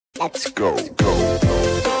Let's go.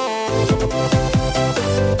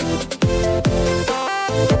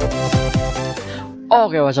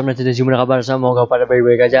 Oke, what's up netizen, gimana kabar? Semoga pada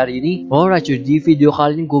baik-baik aja hari ini. Alright cuy, di video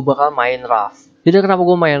kali ini gue bakal main Raft. Jadi kenapa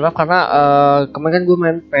gue main Raft? Karena kemarin kan gue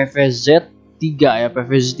main PVZ 3 ya.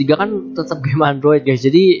 PVZ 3 kan tetap game Android guys.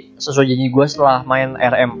 Jadi sesuai janji gue, setelah main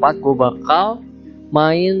RM4 gue bakal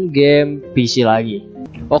main game PC lagi.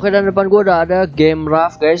 Oke, dan depan gue udah ada game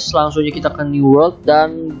Raft guys. Langsung aja kita ke New World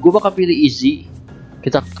dan gue bakal pilih easy.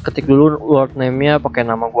 Kita ketik dulu world name-nya pakai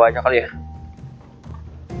nama gue aja kali ya.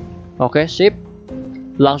 Oke, sip.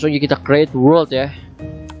 Langsung aja kita create world ya.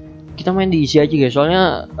 Kita main di easy aja guys.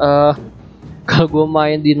 Soalnya kalau gue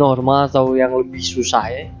main di normal atau yang lebih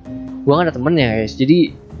susah ya, gue gak ada temennya guys.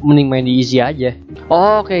 Jadi mending main di easy aja.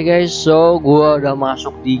 Oke guys, so gue udah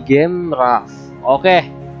masuk di game Raft. Oke,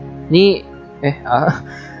 nih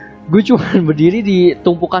gue cuma berdiri di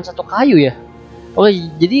tumpukan satu kayu ya. Oke,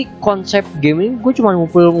 jadi konsep game ini gue cuma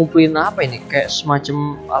ngumpulin apa ini, kayak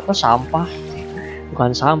semacam apa, sampah.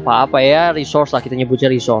 Bukan sampah, apa ya, resource lah, kita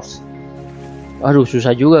nyebutnya resource. Aduh,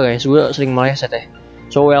 susah juga guys, gue sering meleset ya.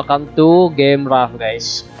 So welcome to game Raft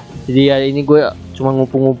guys. Jadi ya ini gue cuma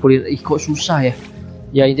ngumpulin, kok susah ya.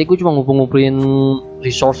 Ya intinya gue cuma ngumpulin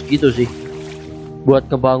resource gitu sih, buat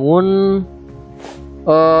ngebangun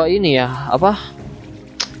ini ya, apa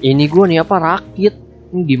ini gue nih, apa, rakit.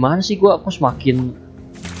 Ini gimana sih, gue aku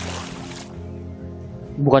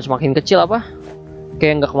bukan semakin kecil, apa,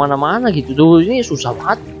 kayak nggak kemana-mana gitu. Dulu ini susah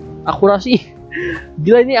banget akurasi.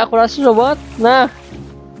 Gila, ini akurasi susah banget. Nah,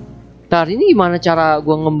 ntar ini gimana cara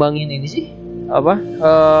gue ngembangin ini sih, apa,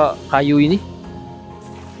 kayu ini.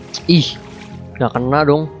 Ih, nggak kena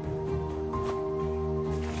dong.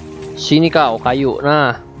 Sini kau kayu.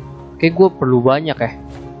 Nah, kayak gue perlu banyak ya.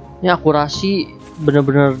 Ini akurasi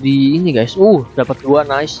bener-bener di ini guys. Dapat 2,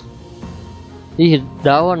 nice. Ih,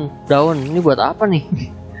 daun ini buat apa nih?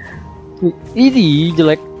 Ini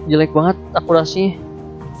jelek banget akurasinya.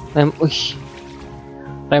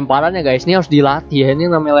 Lemparannya guys, ini harus dilatih ya. Ini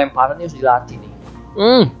namanya lemparannya harus dilatih nih.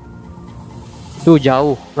 Tuh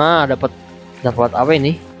jauh. Nah, dapat apa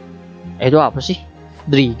ini? Itu apa sih?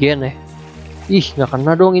 Drigen ya. Ih, nggak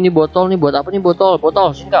kena dong. Ini botol nih, buat apa nih botol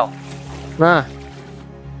sini kau. Nah,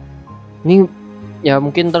 ini ya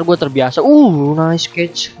mungkin ntar gue terbiasa. Nice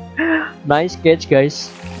catch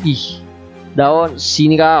guys. Ih, daun,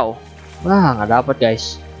 sini kau. Wah, nggak dapat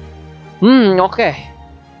guys. Oke.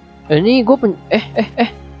 Ini gue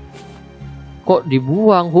kok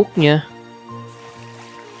dibuang hooknya.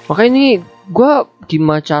 Makanya ini gue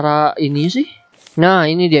gimana cara ini sih? Nah,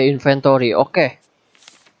 ini dia inventory. Oke.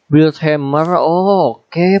 Build hammer.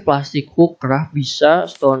 Oke, plastic hook, craft bisa,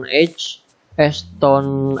 stone X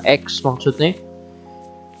maksudnya.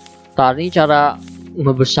 Tadi cara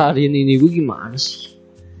ngebesarin ini gue gimana sih?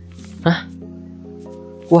 Hah?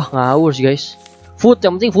 Wah, ngawur sih guys. Food,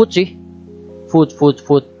 yang penting food sih. Food.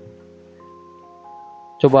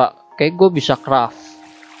 Coba, kayak gue bisa craft.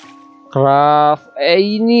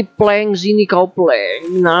 Ini plank, sini kau plank.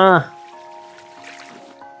 Nah,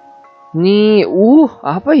 nih,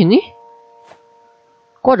 apa ini?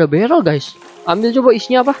 Kok ada barrel guys? Ambil coba,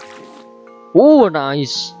 isinya apa?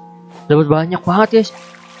 Nice. Dapat banyak banget guys.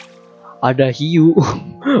 Ada hiu.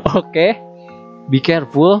 Oke. Be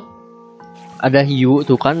careful. Ada hiu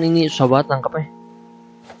tuh kan, ini susah banget nangkepnya.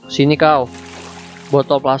 Sini kau.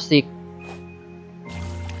 Botol plastik.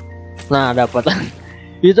 Nah, dapat.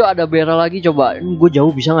 Itu ada barrel lagi, coba. Ini gue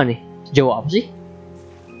jauh bisa nggak nih? Jauh apa sih?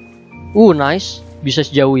 Nice. Bisa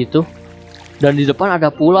sejauh itu. Dan di depan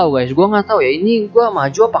ada pulau guys. Gue nggak tahu ya, ini gue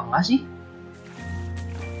maju apa enggak sih?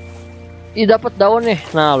 Ini dapat daun nih.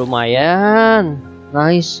 Nah, lumayan.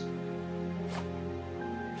 Nice.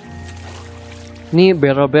 Ini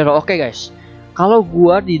barrel. Oke guys. Kalau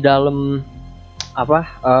gua di dalam apa,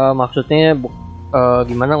 maksudnya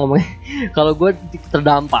gimana ngomongnya? Kalau gua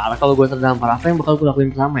terdampar, apa yang bakal gua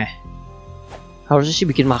lakuin pertama ya? Harusnya sih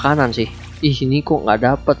bikin makanan sih. Ih, ini kok nggak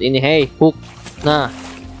dapet ini. Hey, hook. Nah,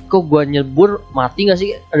 kok gua nyebur mati nggak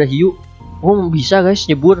sih? Ada hiu. Bisa guys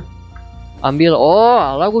nyebur. Ambil.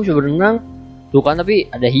 Alah, gue bisa berenang. Tuh kan, tapi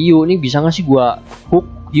ada hiu. Nih bisa nggak sih gua hook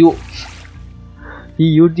hiu?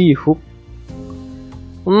 Hiu di hook.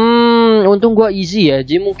 Untung gua easy ya.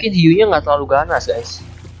 Jadi mungkin hiunya nggak terlalu ganas guys.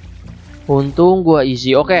 Untung gua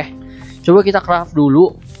easy. Oke, coba kita craft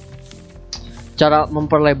dulu. Cara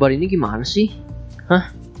memperlebar ini gimana sih?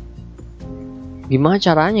 Hah? Gimana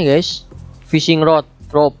caranya guys? Fishing rod,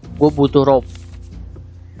 rope. Gue butuh rope.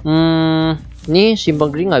 Ini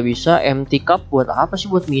simple drink nggak bisa. Empty cup buat apa sih?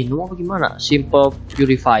 Buat minum apa gimana? Simple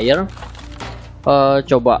purifier.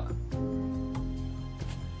 Coba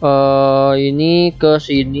Ini ke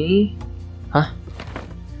sini. Hah?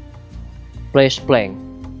 Place plank.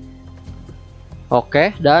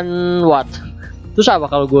 Oke, dan what? Terus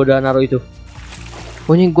apa kalau gue udah naruh itu?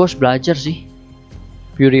 Oh, ini gue harus belajar sih.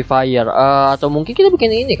 Purifier. Atau mungkin kita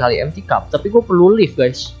bikin ini kali, empty cup. Tapi gue perlu leaf,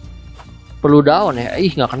 guys. Perlu daun ya.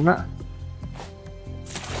 Ih, nggak kena.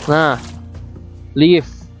 Nah,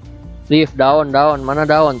 leaf, daun. Mana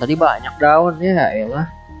daun? Tadi banyak daun ya,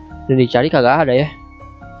 elah. Dan dicari kagak ada ya.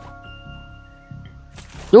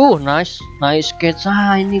 Tuh, nice catch.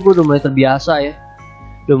 Ini gue udah mulai terbiasa ya.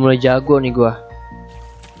 Udah mulai jago nih gue.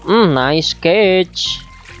 Nice catch.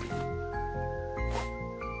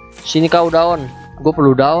 Sini kau daun. Gue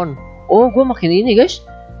perlu daun. Oh, gue makin ini guys.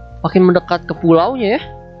 Makin mendekat ke pulaunya ya.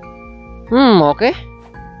 Oke.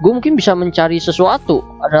 Gue mungkin bisa mencari sesuatu.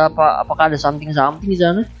 Ada apa? Apakah ada something di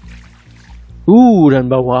sana? Dan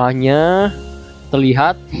bawahnya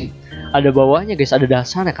terlihat ada bawahnya guys. Ada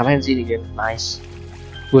dasarnya, keren sih ini game. Nice.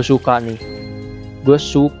 Gue suka nih.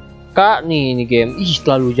 Ini game. Ih,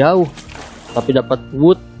 terlalu jauh. Tapi dapat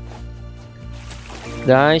wood.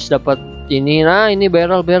 Guys, dapat ini. Nah, ini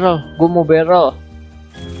barrel. Gue mau barrel.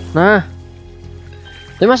 Nah.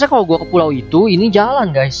 Tapi masa kalau gue ke pulau itu, ini jalan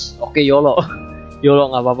guys. Oke, YOLO. YOLO,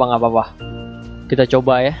 nggak apa-apa. Kita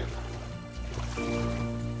coba ya.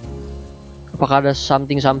 Apakah ada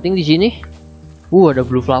something di sini? Ada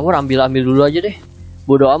blue flower. Ambil dulu aja deh.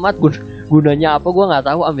 Bodoh amat. Gunanya apa gue nggak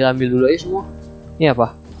tahu. Ambil dulu aja semua. Ini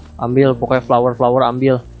apa? Ambil, pokoknya flower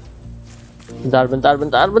ambil. Bentar.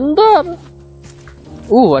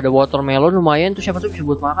 Ada watermelon lumayan tuh, siapa tuh bisa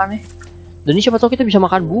buat makan ya. Dan ini siapa tahu kita bisa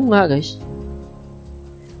makan bunga guys.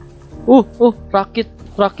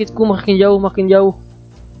 Rakitku makin jauh.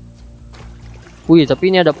 Wih,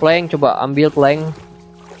 tapi ini ada plank, coba ambil plank.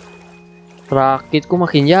 Rakitku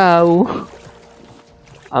makin jauh.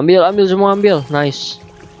 Ambil semua, nice.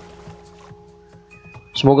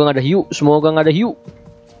 Semoga nggak ada hiu.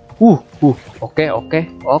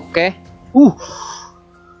 Oke.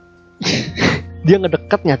 Dia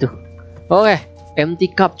ngedekatnya tuh. Oke, empty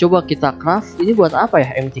cup coba kita craft. Ini buat apa ya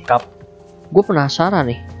empty cup? Gue penasaran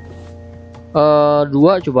nih. 2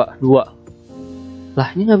 coba 2. Lah,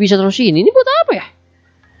 ini nggak bisa terus ini. Ini buat apa ya?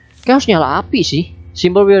 Kayak harus nyala api sih.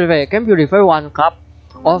 Simple purify. Can purify 1 cup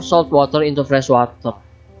of salt water into fresh water.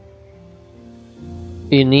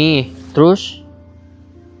 Ini terus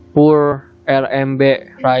pour RMB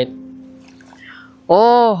right.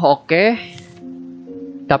 Oke.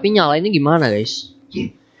 Tapi nyala ini gimana guys?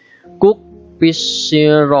 Cook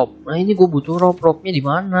fishing rope. Nah, ini gue butuh rope-nya di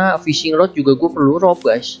mana? Fishing rod juga gue perlu rope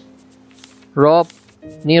guys. Rope.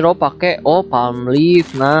 Ini rope pakai palm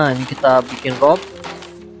leaf. Nah, ini kita bikin rope.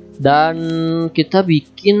 Dan kita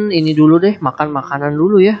bikin ini dulu deh, makan makanan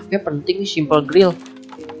dulu ya. Kayak penting nih, simple grill.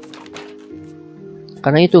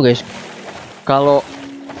 Karena itu guys. Kalau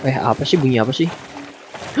apa sih, bunyi apa sih?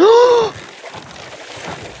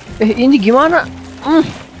 Ini gimana?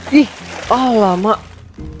 Alamak.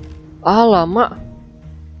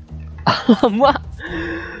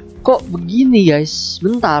 Kok begini guys?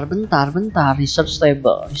 Bentar. Research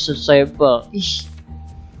table. Ih.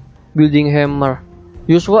 Building hammer.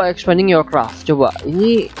 Useful expanding your craft. Coba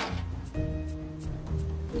ini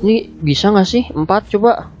bisa nggak sih? 4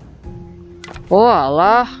 coba.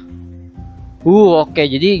 Alah. Oke,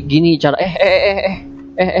 jadi gini cara.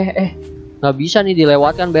 Nggak bisa nih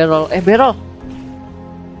dilewatkan barrel.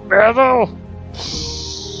 Barrel.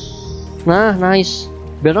 Nah, nice.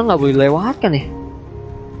 Barrel nggak boleh dilewatkan ya.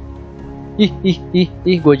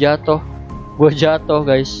 Ih, gue jatuh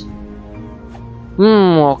guys.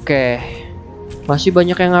 Oke. Masih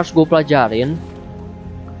banyak yang harus gue pelajarin.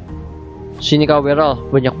 Sini kau barrel,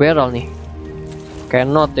 banyak barrel nih.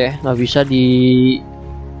 Cannot ya, nggak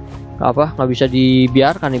bisa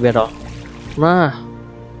dibiarkan nih barrel. Nah.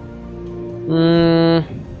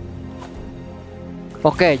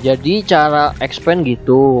 Oke, jadi cara expand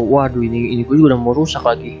gitu. Waduh, ini gue juga udah mau rusak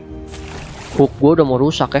lagi. Hook gue udah mau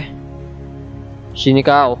rusak ya. Sini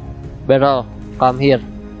kau, barrel, come here.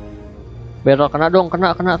 Barrel kena dong,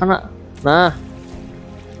 kena. Nah.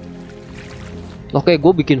 Oke,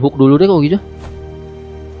 gue bikin hook dulu deh kalau gitu.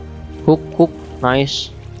 Hook,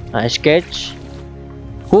 nice catch.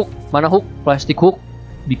 Hook, mana hook? Plastik hook,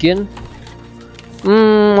 bikin.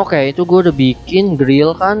 Oke, itu gue udah bikin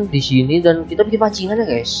grill kan di sini dan kita bikin pancingan ya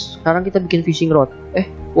guys. Sekarang kita bikin fishing rod.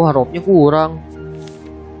 Rope-nya kurang.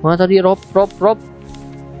 Mana tadi rope,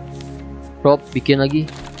 bikin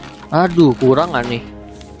lagi. Aduh, kurang kan nih.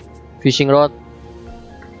 Fishing rod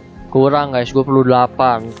kurang guys, gue perlu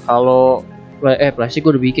 8. Kalau plastik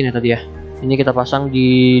gue udah bikin ya tadi ya. Ini kita pasang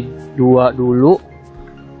di 2 dulu.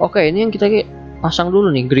 Oke, ini yang kita pasang dulu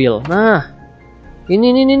nih grill. Nah,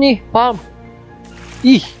 ini nih, palm.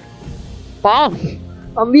 Ih, palm,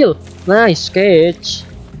 ambil. Nice catch.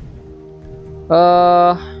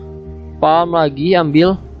 Palm lagi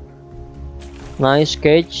ambil. Nice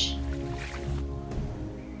catch.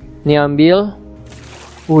 Ini ambil.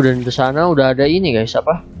 Dan di sana udah ada ini guys,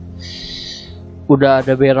 apa? Udah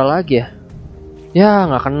ada barrel lagi ya. Ya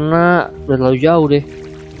nggak kena, udah terlalu jauh deh.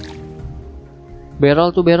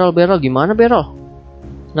 Barrel tuh barrel gimana barrel?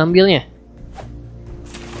 Ngambilnya.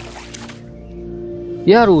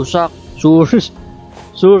 Ya rusak, source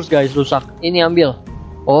guys rusak. Ini ambil.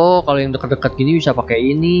 Oh kalau yang dekat-dekat gini bisa pakai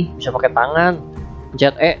ini, bisa pakai tangan.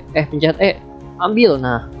 Pencet pencet E, ambil.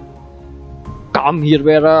 Nah, come here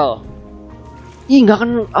barrel. Ih nggak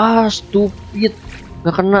kena, stupid,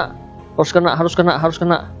 nggak kena. Harus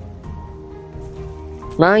kena.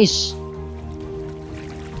 Nice.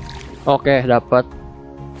 Oke, dapat.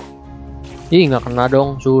 Ih nggak kena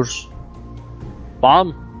dong, source.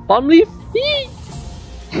 Palm leaf. Ih.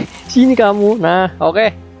 Sini kamu. Nah,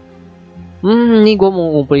 oke. Ini gue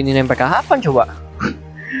mau ngumpulin ini sampai kapan coba?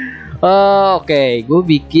 Oke, gue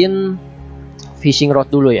bikin fishing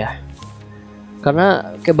rod dulu ya.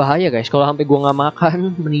 Karena kayak bahaya guys, kalau sampai gue nggak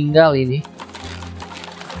makan meninggal ini.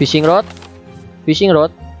 Fishing rod.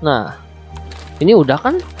 Nah, ini udah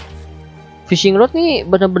kan? Fishing rod nih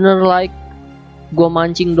bener-bener like gue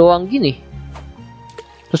mancing doang gini.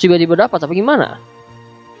 Terus tiba-tiba dapat, tapi gimana?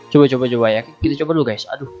 Coba ya, kita coba dulu guys.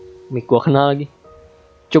 Aduh, mic gue kena lagi.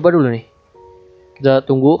 Coba dulu nih. Kita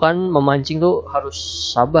tunggu kan, memancing tuh harus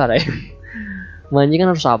sabar ya. Memancing kan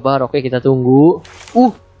harus sabar. Oke, kita tunggu.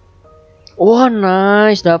 Wah,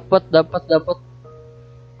 nice, dapat.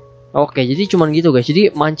 Oke, jadi cuman gitu guys.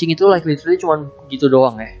 Jadi mancing itu like literally cuman gitu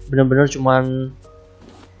doang ya. Bener-bener cuman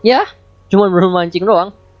bener mancing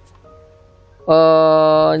doang.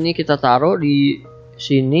 Ini kita taruh di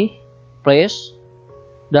sini, place.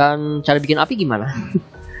 Dan cara bikin api gimana?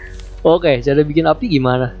 Oke, cara bikin api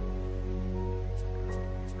gimana?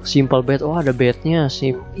 Simple bed. Oh, ada bednya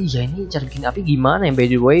sih. Iya, ini cara bikin api gimana ya by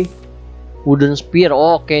the way? Wooden spear.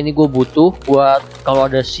 Oke, ini gue butuh buat kalau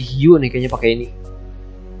ada si hiu nih, kayaknya pakai ini.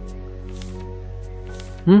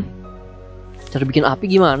 Cara bikin api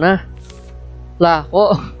gimana? Lah,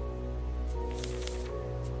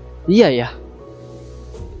 iya ya.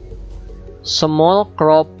 Small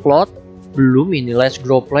crop plot. Belum ini. Let's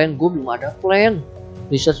grow plant. Gue belum ada plant.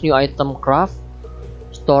 Research new item craft.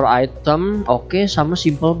 Store item. Oke, sama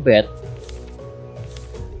simple bed.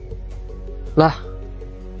 Lah,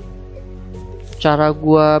 cara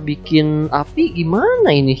gua bikin api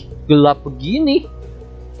gimana ini? Gelap begini.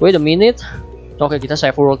 Wait a minute. Oke, kita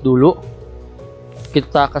save world dulu.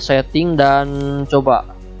 Kita ke setting dan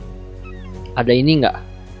coba. Ada ini nggak?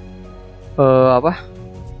 Apa?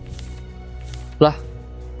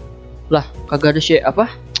 Lah, kagak ada shade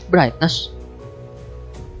apa? Brightness.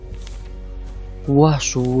 Wah,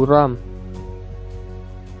 suram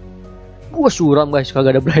guys,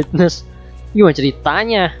 kagak ada brightness. Gimana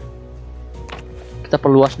ceritanya? Kita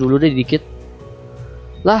perluas dulu deh dikit.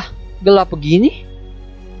 Lah, gelap begini.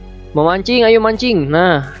 Mau mancing, ayo mancing.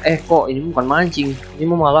 Nah, kok ini bukan mancing, ini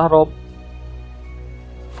mau malah rob.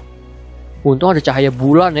 Untung ada cahaya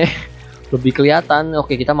bulan ya, lebih kelihatan.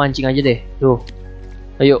 Oke, kita mancing aja deh. Tuh,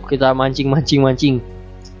 ayo kita mancing.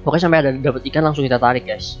 Oke, sampai ada dapat ikan langsung kita tarik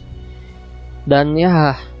guys. Dan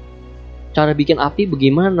ya, cara bikin api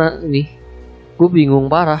bagaimana nih? Gue bingung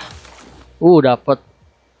parah. Dapat.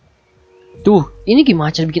 Tuh, ini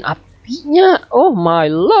gimana cara bikin apinya? Oh my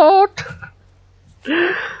lord.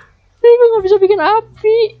 Ini gue gak bisa bikin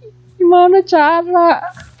api. Gimana cara?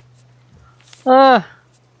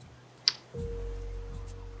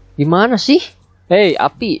 Gimana sih? Hey,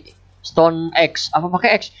 api. Stone X. Apa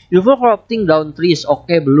pakai X? Useful crafting down trees.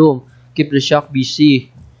 Oke, belum. Keep the shark busy.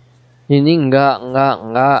 Ini enggak.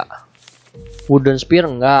 Wooden spear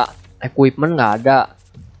enggak. Equipment enggak ada.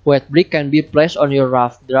 Wet brick can be placed on your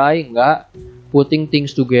raft. Dry enggak. Putting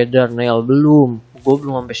things together. Nail belum. Gue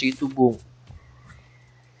belum sampai situ, Bung.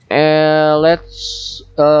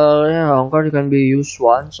 Anchor can be used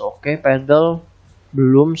once. Oke, pedal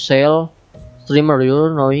belum. Sail. Streamer,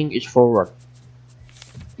 you're knowing it's forward.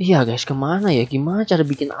 Iya guys, kemana ya? Gimana cara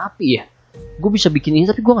bikin api ya? Gue bisa bikin ini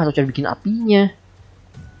tapi gue gak tahu cara bikin apinya.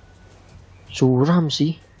 Suram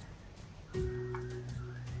sih.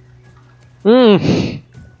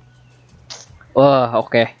 Wah,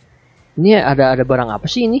 oke. Ini ada barang apa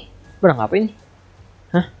sih ini? Barang apa ini?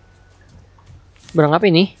 Hah? Barang apa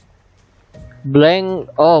ini?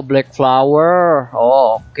 Black flower.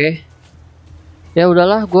 Oke. Ya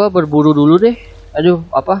udahlah, gue berburu dulu deh. Aduh,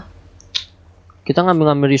 apa? Kita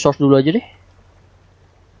ngambil resource dulu aja deh.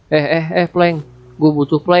 Plank. Gue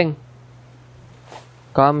butuh plank.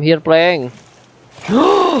 Come here, plank.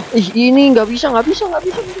 Ih, ini nggak bisa.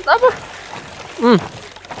 Apa?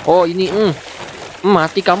 Oh, ini.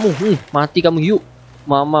 Mati kamu. Mati kamu, yuk.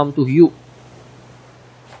 Mamam tuh, yuk.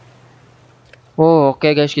 Oh,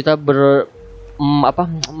 oke guys, kita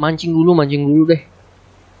mancing dulu deh.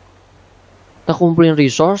 Kita kumpulin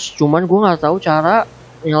resource, cuman gue nggak tahu cara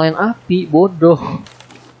nyalain api.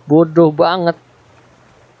 Bodoh banget.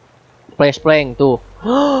 Place plank tuh.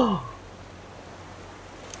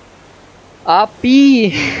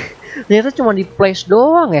 Api. Ternyata cuma di place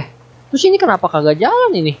doang ya. Terus ini kenapa kagak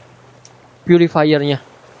jalan ini purifiernya?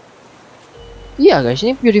 Iya guys,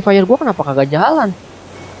 ini purifier gue kenapa kagak jalan?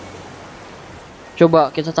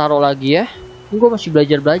 Coba kita taruh lagi ya. Ini gue masih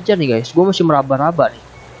belajar nih guys. Gue masih meraba-raba nih.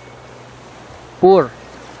 Pour.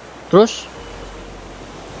 Terus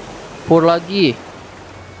pour lagi.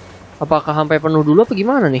 Apakah sampai penuh dulu apa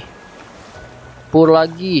gimana nih? Pour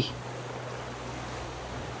lagi.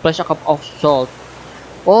 Place a cup of salt.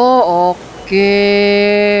 Oh, oke.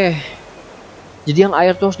 Jadi yang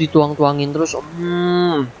air terus dituang-tuangin terus.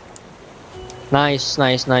 Nice.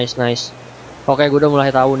 Oke, gue udah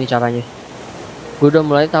mulai tahu nih caranya.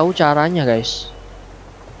 Guys.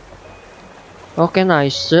 Oke,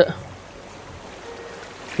 nice.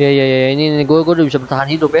 Ya, ini gue udah bisa bertahan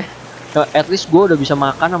hidup ya. At least gue udah bisa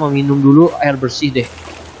makan sama minum dulu air bersih deh.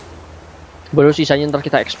 Baru sisanya ntar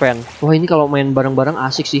kita expand. Wah, ini kalau main bareng-bareng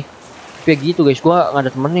asik sih. Kayak gitu guys, gue nggak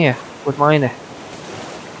ada temennya ya buat main ya.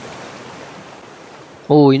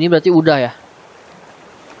 Oh, ini berarti udah ya.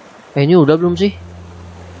 Ini udah belum sih?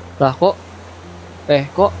 Lah kok?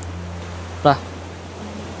 Lah.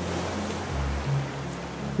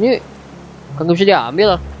 Ini kagak bisa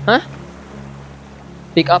diambil. Hah?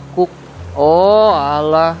 Pick up cook. Oh,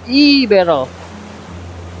 alah. Barrel.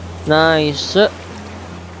 Nice.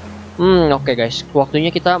 Oke guys, waktunya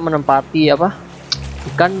kita menempati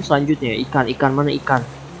ikan selanjutnya. Ikan mana ikan?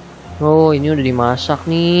 Oh, ini udah dimasak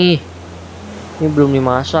nih. Ini belum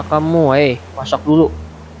dimasak kamu. Masak dulu.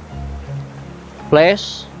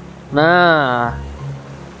 Place. Nah.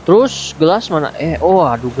 Terus gelas mana?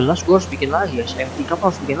 Aduh, gelas gue harus bikin lagi guys. Empty cup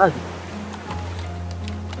harus bikin lagi.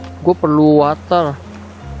 Gue perlu water.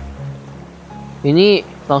 Ini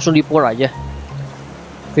langsung di pour aja.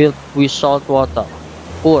 Filled with salt water.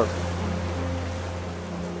 Pour.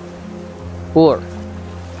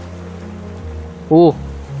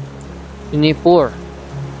 Ini pour.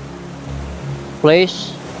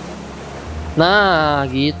 Place. Nah,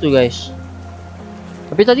 gitu guys.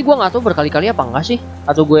 Tapi tadi gua nggak tahu berkali-kali apa enggak sih?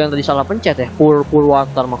 Atau gue yang tadi salah pencet ya? Pour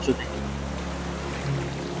water maksudnya.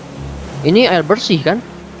 Ini air bersih kan?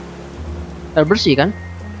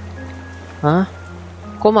 Hah?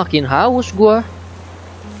 Kok makin haus gua?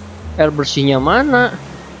 Air bersihnya mana?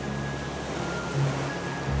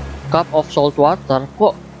 Cup of salt water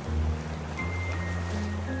kok?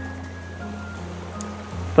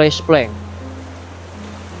 Place plank.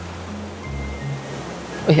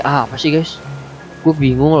 Apa sih guys? Gue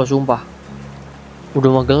bingung loh sumpah. Udah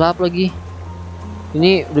mau gelap lagi.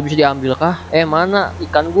 Ini udah bisa diambil kah? Mana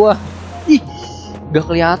ikan gua? Gak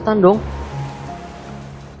kelihatan dong.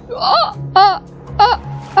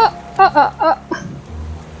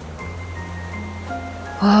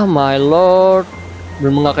 My lord.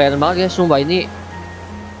 Belum gak kelihatan banget guys, sumpah ini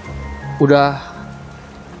udah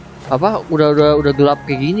udah gelap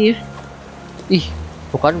kayak gini ya.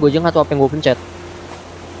 Bukan gue aja nggak tahu apa yang gue pencet.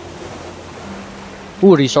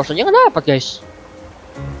 Resource-nya nggak dapat guys.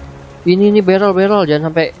 Ini barrel jangan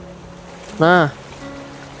sampai. Nah.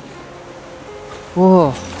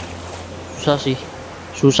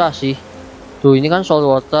 Susah sih. Tuh, ini kan salt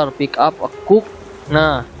water, pick up a cook.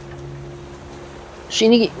 Nah.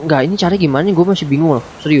 Ini cara gimana nih? Gue masih bingung loh,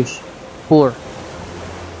 serius. Pour.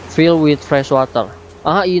 Fill with fresh water.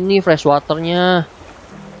 Ini fresh waternya.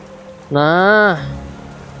 Nah.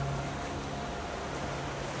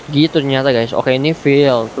 Gitu ternyata guys. Oke, ini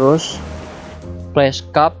fill. Terus place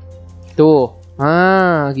cup. Tuh.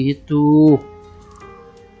 Gitu.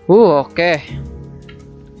 Oke.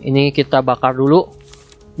 Ini kita bakar dulu.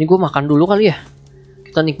 Ini gue makan dulu kali ya.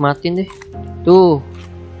 Kita nikmatin deh. Tuh.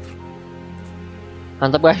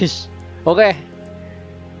 Mantap guys. Oke.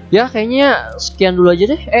 Ya kayaknya sekian dulu aja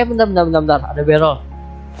deh. Bentar. Ada barrel.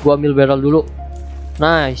 Gua ambil barrel dulu.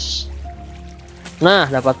 Nice. Nah,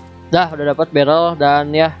 udah dapat barrel.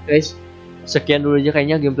 Dan ya guys, sekian dulu aja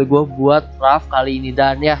kayaknya gameplay gua buat Raft kali ini.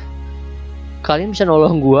 Dan ya, kalian bisa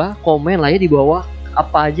nolong gua, komen lah ya di bawah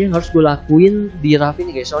apa aja yang harus gue lakuin di Raft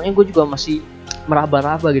ini guys. Soalnya gue juga masih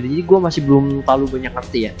meraba-raba gitu. Jadi gue masih belum terlalu banyak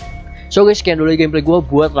ngerti ya. So guys, sekian dulu gameplay gue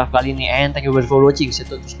buat Raft kali ini, and thank you for watching. Stay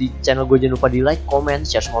terus di channel gue, jangan lupa di like, comment,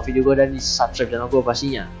 share semua video gue, dan di subscribe channel gue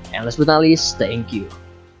pastinya. And last but not least, thank you.